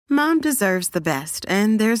Mom deserves the best,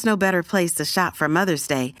 and there's no better place to shop for Mother's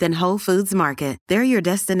Day than Whole Foods Market. They're your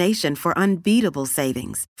destination for unbeatable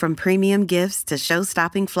savings, from premium gifts to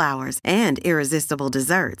show-stopping flowers and irresistible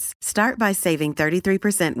desserts. Start by saving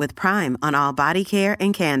 33% with Prime on all body care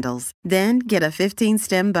and candles. Then get a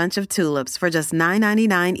 15-stem bunch of tulips for just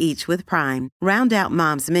 $9.99 each with Prime. Round out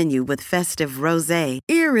Mom's menu with festive rosé,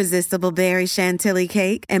 irresistible berry chantilly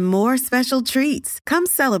cake, and more special treats. Come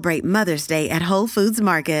celebrate Mother's Day at Whole Foods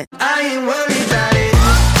Market. I ain't worried about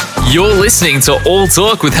it. You're listening to All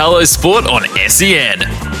Talk with Hello Sport on SEN.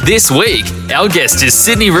 This week, our guest is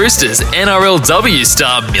Sydney Roosters NRLW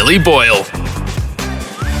star Mille Boyle.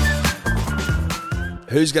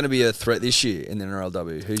 Who's going to be a threat this year in the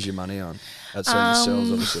NRLW? Who's your money on? Outside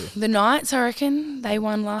yourselves, obviously. The Knights, I reckon. They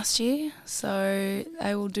won last year, so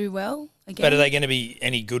they will do well again. But are they going to be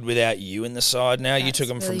any good without you in the side now? You took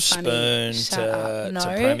them really from funny. Spoon No,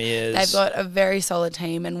 to Premiers. They've got a very solid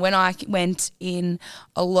team, and when I went in,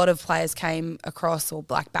 a lot of players came across or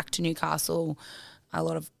back to Newcastle, a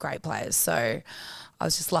lot of great players. So I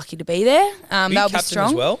was just lucky to be there. They'll be strong.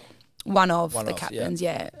 As well? One of the captains,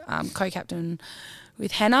 yeah. Co-captain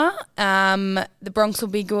with Hannah. The Bronx will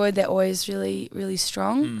be good. They're always really, really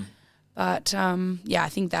strong. But, I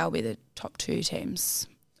think they'll be the top two teams.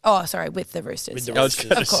 Oh, sorry, with the Roosters. With the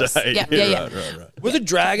Roosters. I was going to say. Yeah. Right. Were the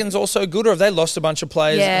Dragons also good, or have they lost a bunch of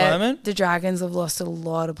players at the moment? The Dragons have lost a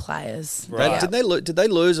lot of players. Right. Did they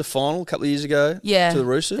lose a final a couple of years ago to the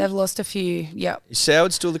Roosters? They've lost a few, yep. Is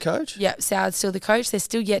Soward still the coach? Yep, Soward's still the coach. They're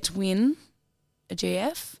still yet to win a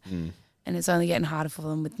GF. And it's only getting harder for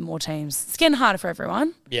them with more teams. It's getting harder for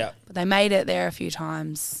everyone. Yeah. But they made it there a few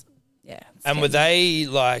times. Yeah. And were they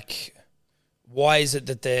like, why is it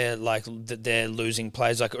that they're losing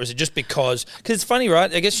players? Like, or is it just because it's funny,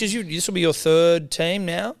 right? I guess this will be your third team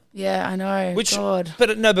now. Yeah, I know. God.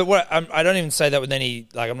 But what I don't even say that with any,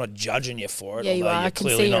 like, I'm not judging you for it. Yeah, you are. You're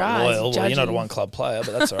clearly not loyal. Well, you're not a one club player,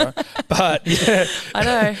 but that's all right. But yeah. I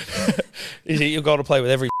know. You've got to play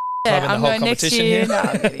with every club in the whole competition here. No,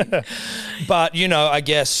 I'm kidding. But, I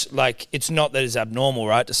guess, like, it's not that it's abnormal,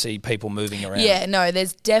 right, to see people moving around. Yeah, no,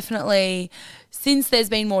 there's definitely, since there's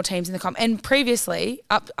been more teams in the comp, and previously,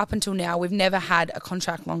 up until now, we've never had a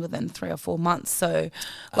contract longer than 3 or 4 months. So,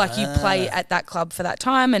 you play at that club for that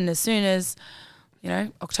time, and as soon as,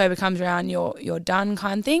 October comes around, you're done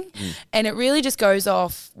kind of thing. And it really just goes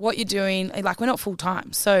off what you're doing. Like, we're not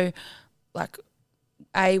full-time. So, like,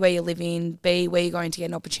 A, where you're living, B, where you're going to get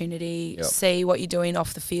an opportunity, C, what you're doing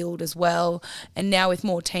off the field as well. And now with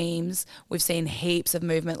more teams, we've seen heaps of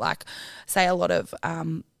movement. Like, say a lot of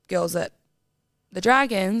girls at the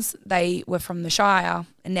Dragons, they were from the Shire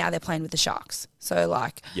and now they're playing with the Sharks. So,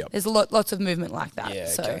 there's lots of movement like that. Yeah,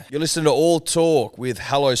 so okay. You're listening to All Talk with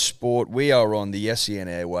Hello Sport. We are on the SEN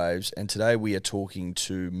airwaves, and today we are talking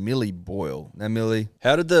to Mille Boyle. Now, Millie,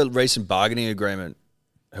 how did the recent bargaining agreement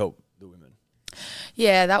help the women?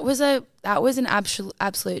 Yeah, that was an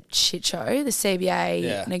absolute shit show. The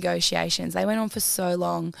CBA negotiations, they went on for so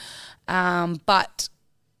long, but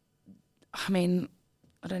I mean,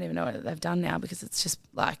 I don't even know what they've done now because it's just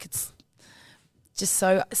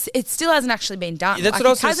so it still hasn't actually been done. Yeah, that's what I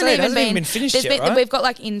was going to say. It hasn't even been finished yet, right? We've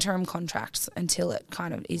got interim contracts until it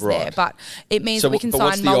kind of is there, but it means that we can sign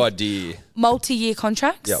what's the idea? Multi-year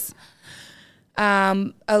contracts,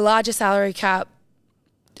 a larger salary cap,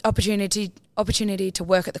 opportunity to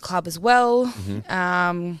work at the club as well,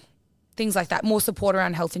 things like that, more support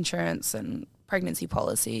around health insurance and pregnancy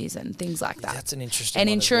policies and things like that. That's an interesting and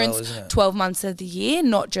one insurance as well, isn't it? 12 months of the year,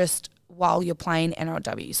 not just while you're playing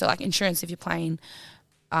NRLW. So insurance if you're playing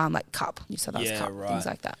Cup, New South Wales Cup, things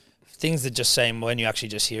like that. Things that just seem, when you actually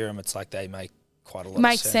just hear them, it's like they make quite a lot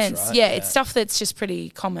Makes of sense. sense. Right? Yeah, it's stuff that's just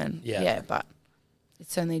pretty common. Yeah. But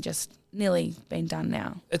it's only just nearly been done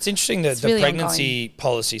now. It's interesting that the really pregnancy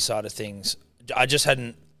policy side of things, I just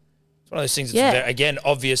hadn't, it's one of those things that's, again,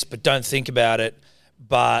 obvious, but don't think about it.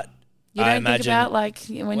 But you don't think about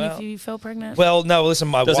when you fell pregnant? Well, no, listen,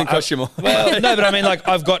 my doesn't cost you more. Well, no, but I mean,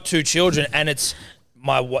 I've got 2 children, and it's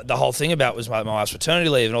the whole thing about was my wife's maternity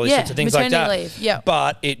leave and all these sorts of things like that. Leave, yeah.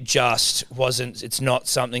 But it just wasn't. It's not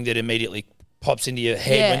something that immediately pops into your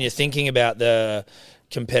head when you're thinking about the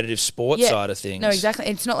competitive sports side of things. No, exactly.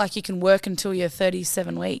 It's not like you can work until you're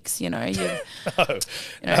 37 weeks. No, exactly.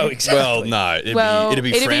 Well, no, it'd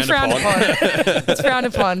be frowned upon. It's frowned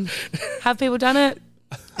upon. Have people done it?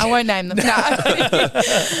 I won't name them. No.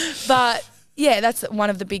 But yeah, that's one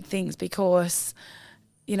of the big things because,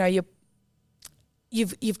 you've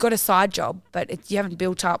got a side job, but you haven't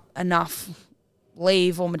built up enough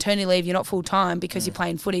leave or maternity leave. You're not full time because you're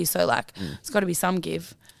playing footy. So it's got to be some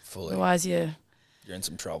give. Fully. Otherwise, you're in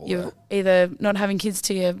some trouble. You're either not having kids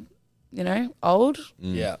till you're old,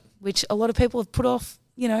 Yeah. which a lot of people have put off,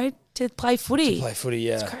 to play footy. Play footy,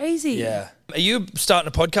 yeah. It's crazy. Yeah. Are you starting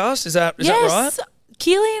a podcast? Is that right? Yes.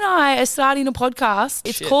 Keely and I are starting a podcast.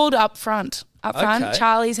 It's Shit. called Up Front. Okay.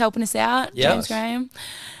 Charlie's helping us out. Yeah. James Graham.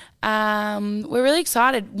 We're really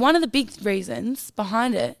excited. One of the big reasons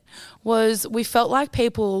behind it was we felt like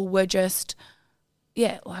people were just,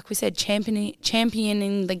 like we said,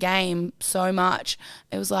 championing the game so much.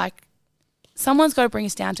 It was like, someone's got to bring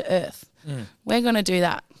us down to earth. We're going to do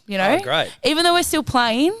that, Oh, great. Even though we're still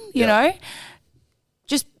playing, you know,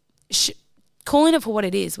 just calling it for what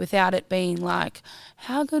it is without it being like,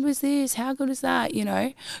 how good was this? How good was that?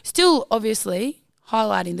 Still obviously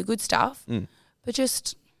highlighting the good stuff, but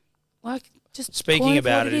just Speaking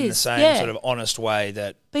about it in the same sort of honest way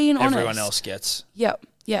that being everyone honest. else gets. Yep.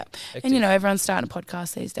 And, everyone's starting a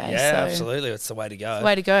podcast these days. Yeah, so absolutely. It's the way to go.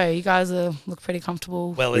 way to go. You guys look pretty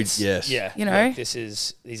comfortable. Well, it's, Yes. yeah. Look,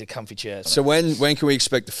 these are comfy chairs. So when can we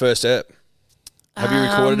expect the first ep? Have you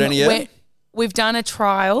recorded any yet? We've done a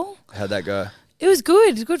trial. How'd that go? It was good.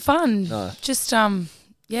 It was good fun. Nice. Just,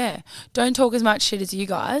 don't talk as much shit as you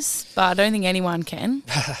guys, but I don't think anyone can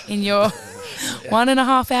in your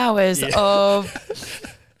 1.5 hours of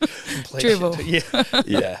dribble.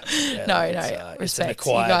 Yeah. No, It's an respect.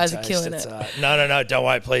 You acquired guys are taste. killing It's, it. No, don't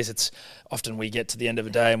worry, please. It's often we get to the end of a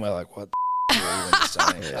day and we're like, what the f-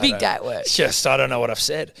 are you even saying? Big day at work. Just, I don't know what I've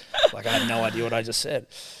said. Like, I have no idea what I just said.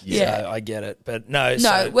 Yeah. So I get it. But no.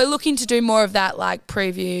 We're looking to do more of that like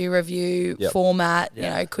preview, review format,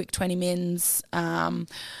 Yeah. quick 20 mins,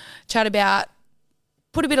 chat about,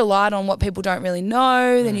 put a bit of light on what people don't really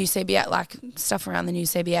know, the new CBA, like stuff around the new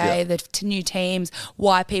CBA, the new teams,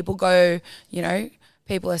 why people go,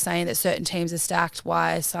 people are saying that certain teams are stacked,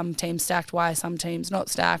 why are some teams stacked, why are some teams not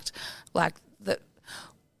stacked,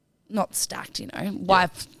 not stacked,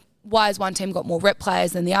 why has one team got more rep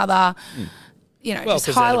players than the other, Well, just because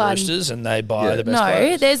they're the highlighting. Roosters and they buy the best No,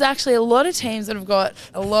 players. there's actually a lot of teams that have got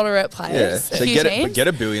a lot of rep Yeah. players. So a few teams. get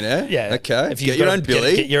a billionaire. Yeah. Okay. If you've Get your got own a-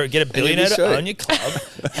 Billy. Get a billionaire to straight. own your club.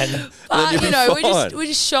 And But, you'll be fine. we're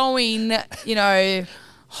just showing,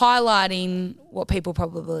 highlighting what people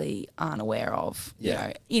probably aren't aware of,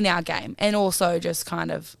 in our game. And also just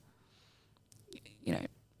kind of,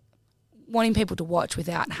 wanting people to watch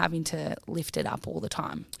without having to lift it up all the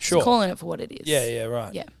time. Sure. Just calling it for what it is. yeah,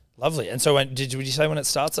 right. Yeah. Lovely. And so would you say when it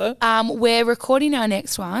starts though? We're recording our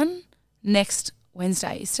next one next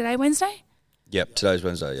Wednesday. Is today Wednesday? Yep. Today's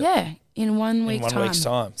Wednesday. Yep. Yeah, in 1 week's 1 time. week's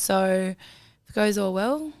time. So if it goes all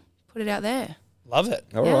well, put it out there. Love it.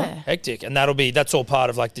 All Yeah. right. Hectic. And that's all part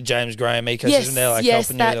of like the James Graham ecosystem. They're like yes,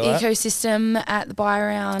 helping that you with that. ecosystem at the buy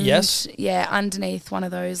around. Yes. Yeah, underneath one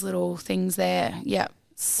of those little things there. Yeah.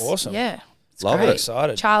 Awesome. Yeah. It's Love great. it.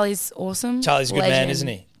 Excited. Charlie's awesome. Charlie's a good man, Legend. isn't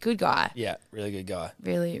he? Good guy. Yeah, really good guy.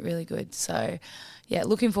 Really, really good. So, yeah,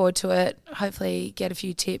 looking forward to it. Hopefully get a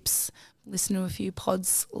few tips. Listen to a few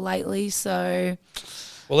pods lately. So,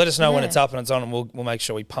 Well, let us know when Yeah. it's up and it's on, and we'll make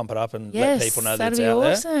sure we pump it up and yes, let people know that that'd it's be out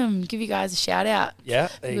there. awesome. Give you guys a shout out. Yeah,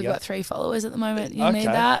 there you We've go. got 3 followers at the moment. You need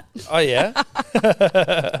that. Oh, yeah.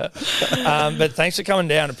 But thanks for coming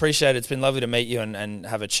down. Appreciate it. It's been lovely to meet you and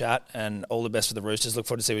have a chat, and all the best for the Roosters. Look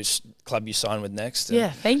forward to see which club you sign with next.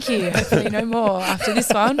 Yeah, thank you. Hopefully no more after this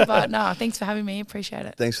one. But no, thanks for having me. Appreciate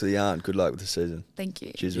it. Thanks for the yarn. Good luck with the season. Thank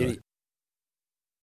you. Cheers, Beauty. mate.